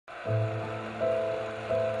Would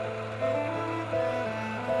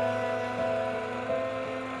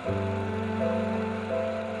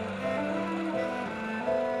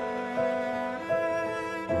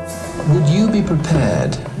you be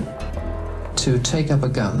prepared to take up a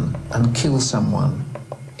gun and kill someone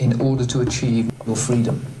in order to achieve your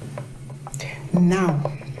freedom? Now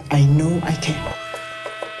I know I can.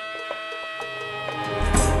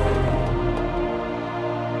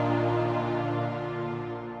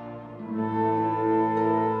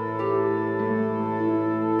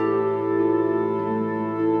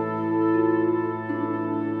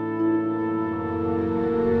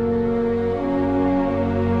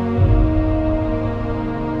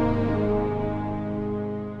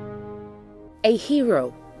 A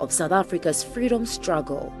hero of South Africa's freedom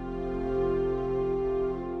struggle.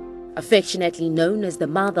 Affectionately known as the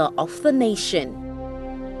mother of the nation.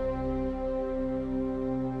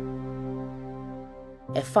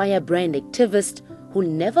 A firebrand activist who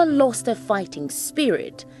never lost her fighting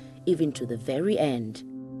spirit, even to the very end.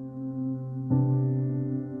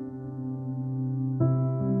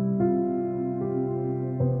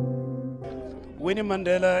 Winnie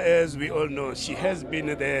Mandela, as we all know, she has been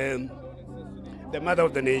the mother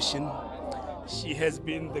of the nation. She has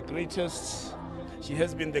been the greatest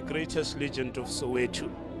legend of Soweto.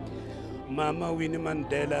 Mama Winnie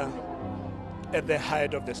Mandela, at the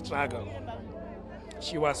height of the struggle,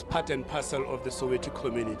 she was part and parcel of the Soweto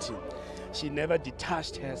community. She never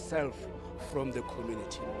detached herself from the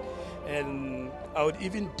community. And I would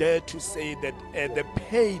even dare to say that the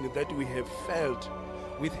pain that we have felt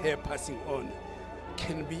with her passing on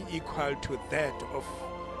can be equal to that of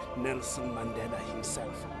Nelson Mandela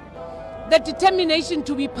himself. The determination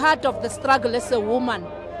to be part of the struggle as a woman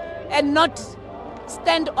and not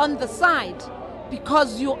stand on the side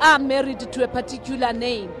because you are married to a particular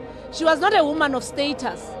name. She was not a woman of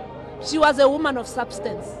status. She was a woman of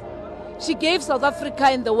substance. She gave South Africa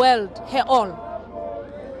and the world her all.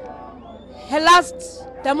 Her last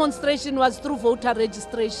demonstration was through voter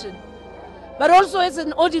registration. But also as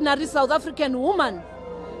an ordinary South African woman,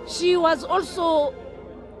 she was also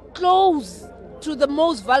close to the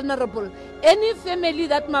most vulnerable. Any family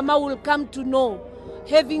that Mama will come to know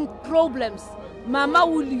having problems, Mama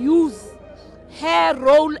will use her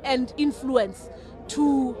role and influence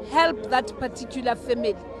to help that particular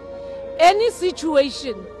family. Any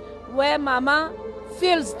situation where Mama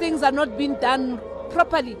feels things are not being done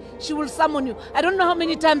properly, she will summon you. I don't know how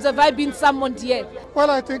many times have I been summoned here.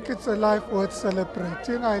 Well, I think it's a life worth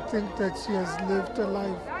celebrating. I think that she has lived a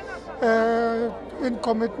life in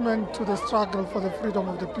commitment to the struggle for the freedom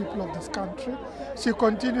of the people of this country. She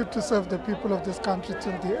continued to serve the people of this country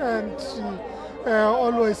till the end. She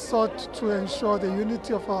always sought to ensure the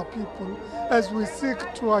unity of our people as we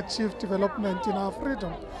seek to achieve development in our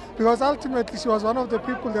freedom. Because ultimately she was one of the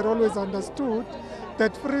people that always understood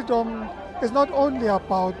that freedom is not only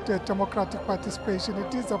about democratic participation,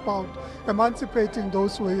 it is about emancipating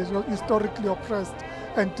those who were historically oppressed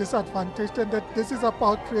and disadvantaged, and that this is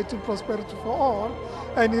about creating prosperity for all.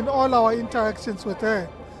 And in all our interactions with her,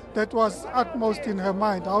 that was utmost in her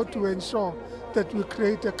mind, how to ensure that we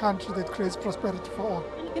create a country that creates prosperity for all.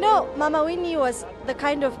 You know, Mama Winnie was the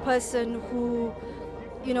kind of person who,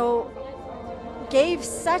 you know, gave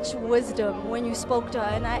such wisdom when you spoke to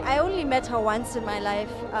her. And I only met her once in my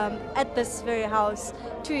life at this very house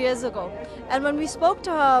 2 years ago. And when we spoke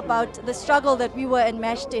to her about the struggle that we were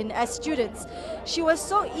enmeshed in as students, she was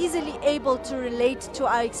so easily able to relate to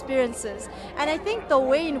our experiences. And I think the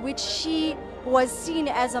way in which she was seen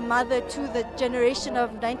as a mother to the generation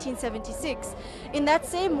of 1976, in that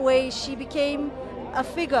same way she became a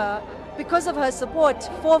figure because of her support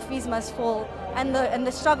for Fees Must Fall and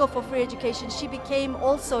the struggle for free education. She became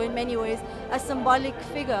also in many ways a symbolic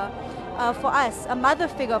figure for us, a mother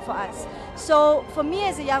figure for us. So for me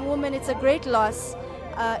as a young woman, it's a great loss.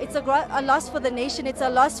 It's a loss for the nation. It's a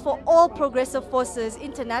loss for all progressive forces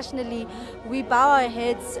internationally. We bow our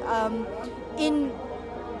heads in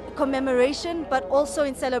commemoration, but also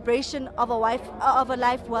in celebration of a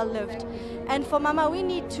life well lived. And for Mama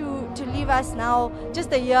Winnie to leave us now,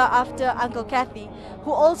 just a year after Uncle Kathy,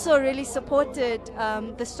 who also really supported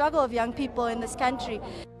the struggle of young people in this country.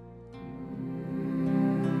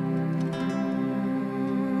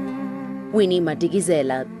 Winnie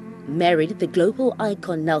Madikizela married the global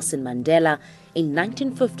icon Nelson Mandela in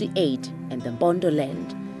 1958 in the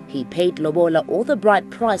Bondoland. He paid Lobola all the bride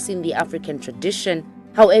price in the African tradition.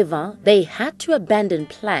 However, they had to abandon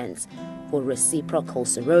plans for a reciprocal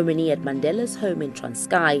ceremony at Mandela's home in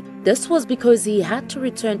Transkei. This was because he had to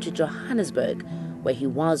return to Johannesburg, where he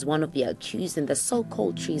was one of the accused in the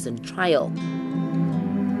so-called treason trial.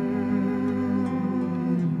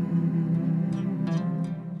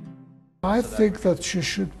 I think that she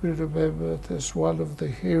should be remembered as one of the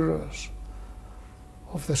heroes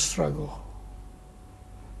of the struggle.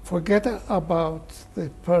 Forget about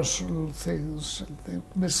the personal things and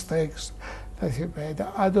the mistakes that he made.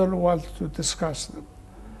 I don't want to discuss them.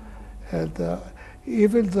 And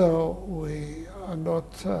even though we are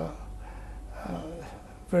not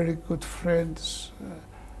very good friends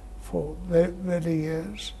for many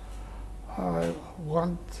years, I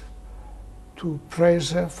want to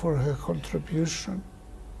praise her for her contribution,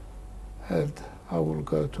 and I will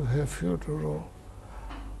go to her funeral,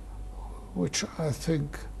 which I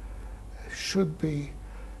think should be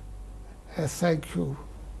a thank you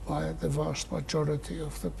by the vast majority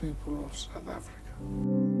of the people of South Africa.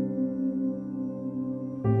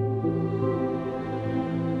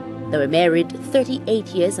 They were married 38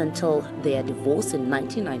 years until their divorce in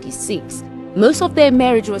 1996. Most of their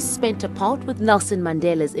marriage was spent apart, with Nelson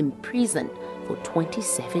Mandela's imprisoned for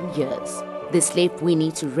 27 years. This left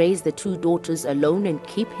Winnie to raise the two daughters alone and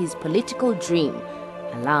keep his political dream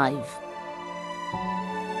alive.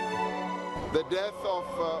 The death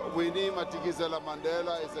of Winnie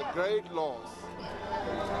Madikizela-Mandela is a great loss,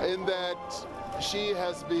 in that she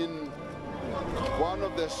has been one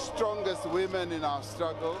of the strongest women in our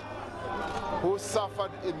struggle, who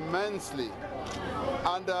suffered immensely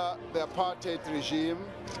under the apartheid regime,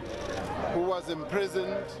 who was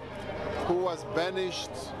imprisoned, who was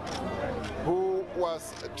banished, who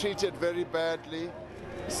was treated very badly,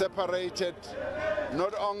 separated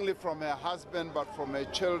not only from her husband but from her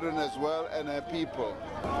children as well and her people.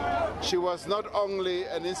 She was not only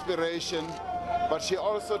an inspiration, but she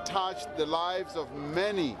also touched the lives of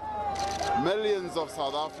millions of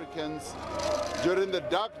South Africans during the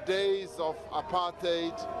dark days of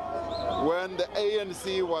apartheid, when the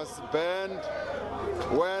ANC was banned,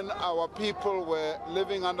 when our people were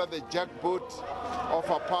living under the jackboot of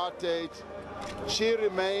apartheid. She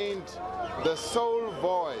remained the sole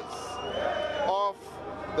voice of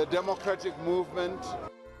the democratic movement.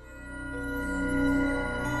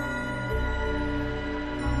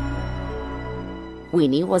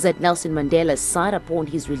 Winnie was at Nelson Mandela's side upon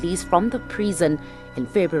his release from the prison in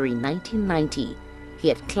February 1990. He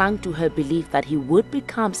had clung to her belief that he would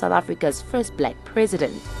become South Africa's first black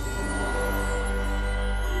president.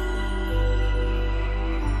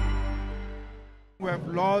 We have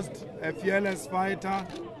lost a fearless fighter,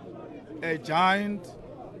 a giant,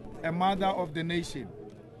 a mother of the nation,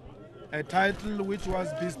 a title which was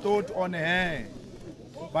bestowed on her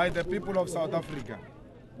by the people of South Africa.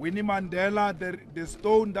 Winnie Mandela, the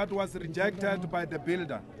stone that was rejected by the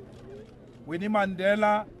builder. Winnie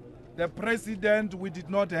Mandela, the president we did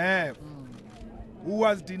not have, who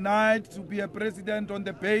was denied to be a president on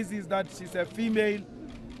the basis that she's a female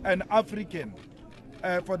and African,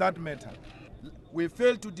 for that matter. We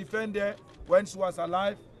failed to defend her when she was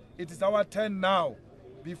alive. It is our turn now,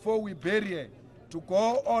 before we bury her, to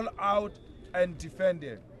go all out and defend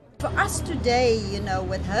her. For us today, you know,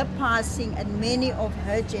 with her passing and many of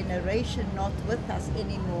her generation not with us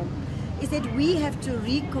anymore, is that we have to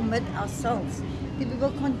recommit ourselves. That we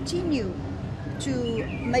will continue to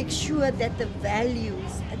make sure that the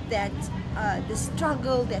values, that the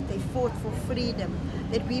struggle that they fought for freedom,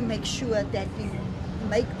 that we make sure that we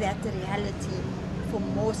make that a reality for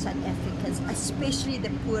more South Africans, especially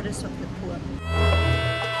the poorest of the poor.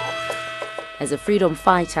 As a freedom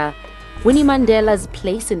fighter, Winnie Mandela's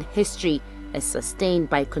place in history is sustained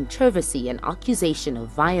by controversy and accusation of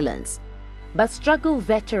violence. But struggle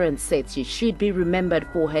veterans said she should be remembered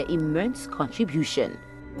for her immense contribution.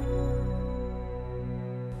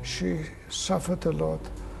 She suffered a lot.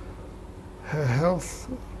 Her health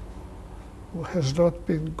has not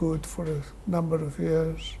been good for a number of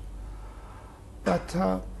years. But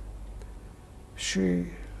she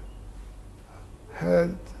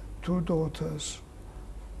had two daughters,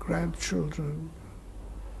 grandchildren.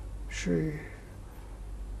 She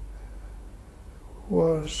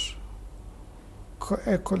was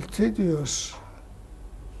a continuous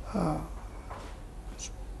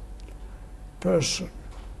person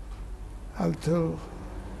until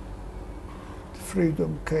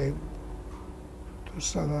freedom came to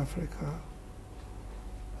South Africa.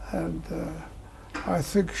 And I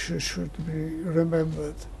think she should be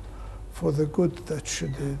remembered for the good that she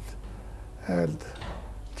did, and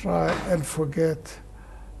try and forget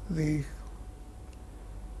the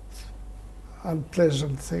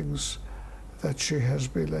unpleasant things that she has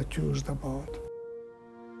been accused about.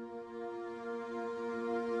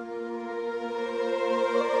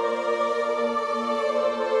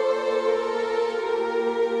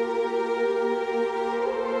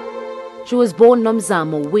 She was born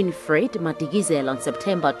Nomzamo Winfred Madikizela on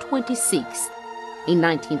September 26. In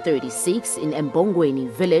 1936, in Mbongweni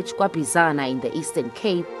village, Kwabizana in the Eastern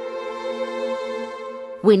Cape,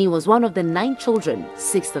 Winnie was one of the 9 children,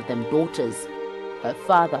 6 of them daughters. Her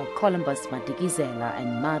father, Columbus Madikizela,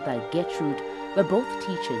 and mother, Gertrude, were both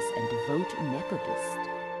teachers and devout Methodists.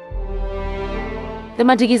 The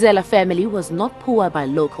Madikizela family was not poor by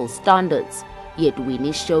local standards, yet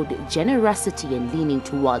Winnie showed generosity and leaning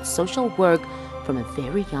towards social work from a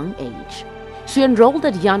very young age. She enrolled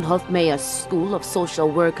at Jan Hofmeyer's School of Social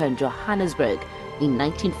Work in Johannesburg in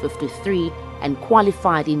 1953 and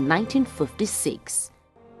qualified in 1956.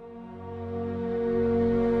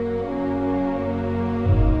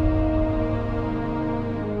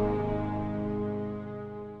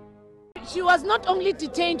 She was not only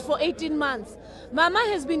detained for 18 months. Mama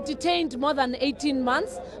has been detained more than 18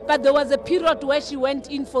 months, but there was a period where she went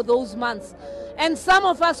in for those months. And some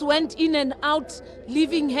of us went in and out,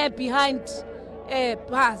 leaving her behind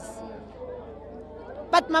bars.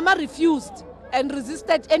 But Mama refused and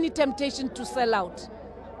resisted any temptation to sell out.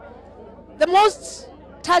 The most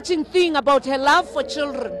touching thing about her love for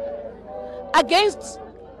children, against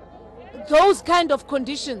those kind of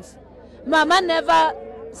conditions, Mama never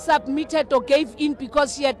submitted or gave in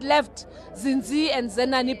because she had left Zinzi and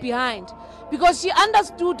Zenani behind. Because she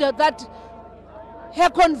understood that her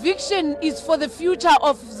conviction is for the future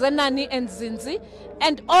of Zenani and Zinzi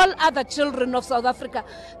and all other children of South Africa.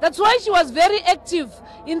 That's why she was very active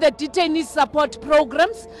in the detainee support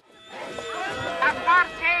programs.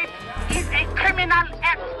 Apartheid is a criminal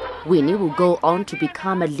act. Winnie will go on to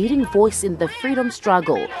become a leading voice in the freedom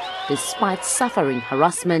struggle, despite suffering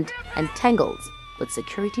harassment and tangles with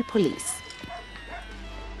security police.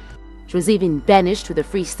 She was even banished to the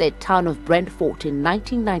Free State town of Brentford in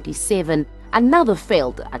 1997, another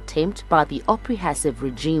failed attempt by the oppressive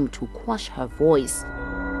regime to quash her voice.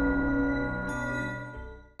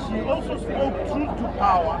 She also spoke truth to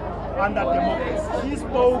power under democracy. She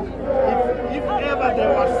spoke, if ever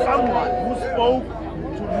there was someone who spoke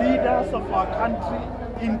to leaders of our country,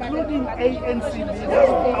 including ANC leaders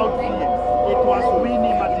without fear, it was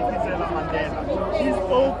Winnie Madikizela-Mandela. She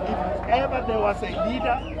spoke if ever there was a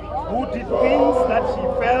leader who did things that she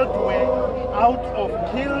felt were out of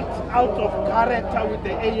guilt, out of character with the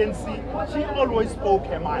ANC. She always spoke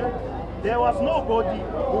her mind. There was nobody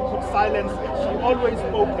who could silence her. She always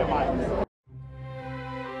spoke her mind.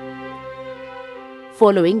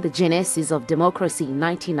 Following the genesis of democracy in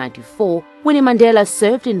 1994, Winnie Mandela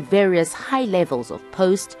served in various high levels of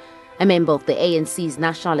post. A member of the ANC's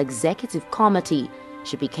National Executive Committee,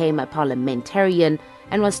 she became a parliamentarian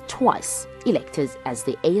and was twice elected as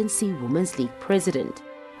the ANC Women's League president.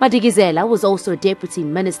 Madikizela was also Deputy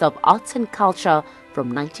Minister of Arts and Culture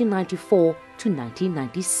from 1994 to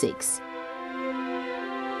 1996.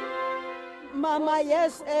 Mama,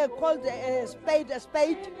 yes, called a spade,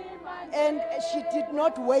 and she did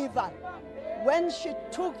not waver. When she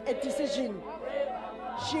took a decision,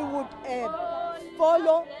 she would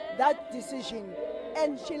follow that decision,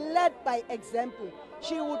 and she led by example.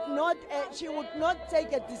 She would not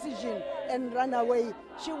take a decision and run away.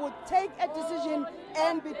 She would take a decision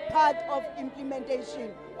and be part of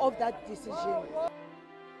implementation of that decision.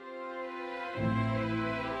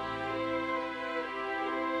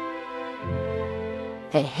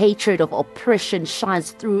 Her hatred of oppression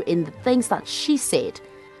shines through in the things that she said.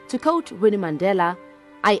 To quote Winnie Mandela,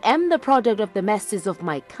 "I am the product of the masses of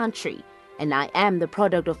my country, and I am the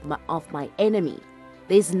product of my enemy.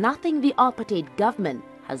 There is nothing the apartheid government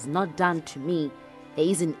has not done to me. There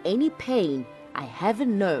isn't any pain I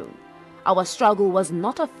haven't known. Our struggle was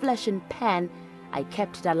not a flesh and pan. I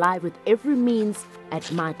kept it alive with every means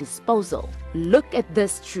at my disposal. Look at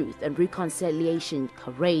this truth and reconciliation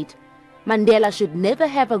parade. Mandela should never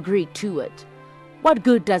have agreed to it. What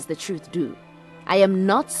good does the truth do? I am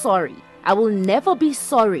not sorry. I will never be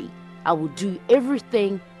sorry. I will do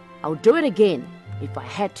everything. I'll do it again if I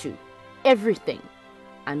had to. Everything."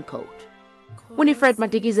 Unquote. Winifred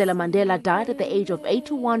Madikizela-Mandela died at the age of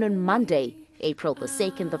 81 on Monday, April the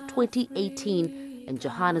 2nd of 2018 in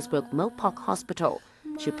Johannesburg Milpark Hospital.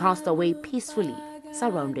 She passed away peacefully,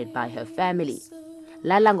 surrounded by her family.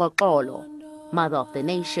 Lala Ngoxolo, Mother of the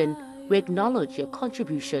Nation, we acknowledge your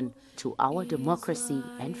contribution to our democracy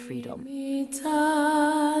and freedom.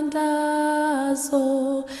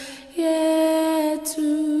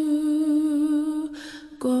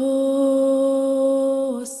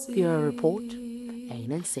 Bureau Report, 8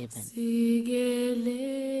 and 7.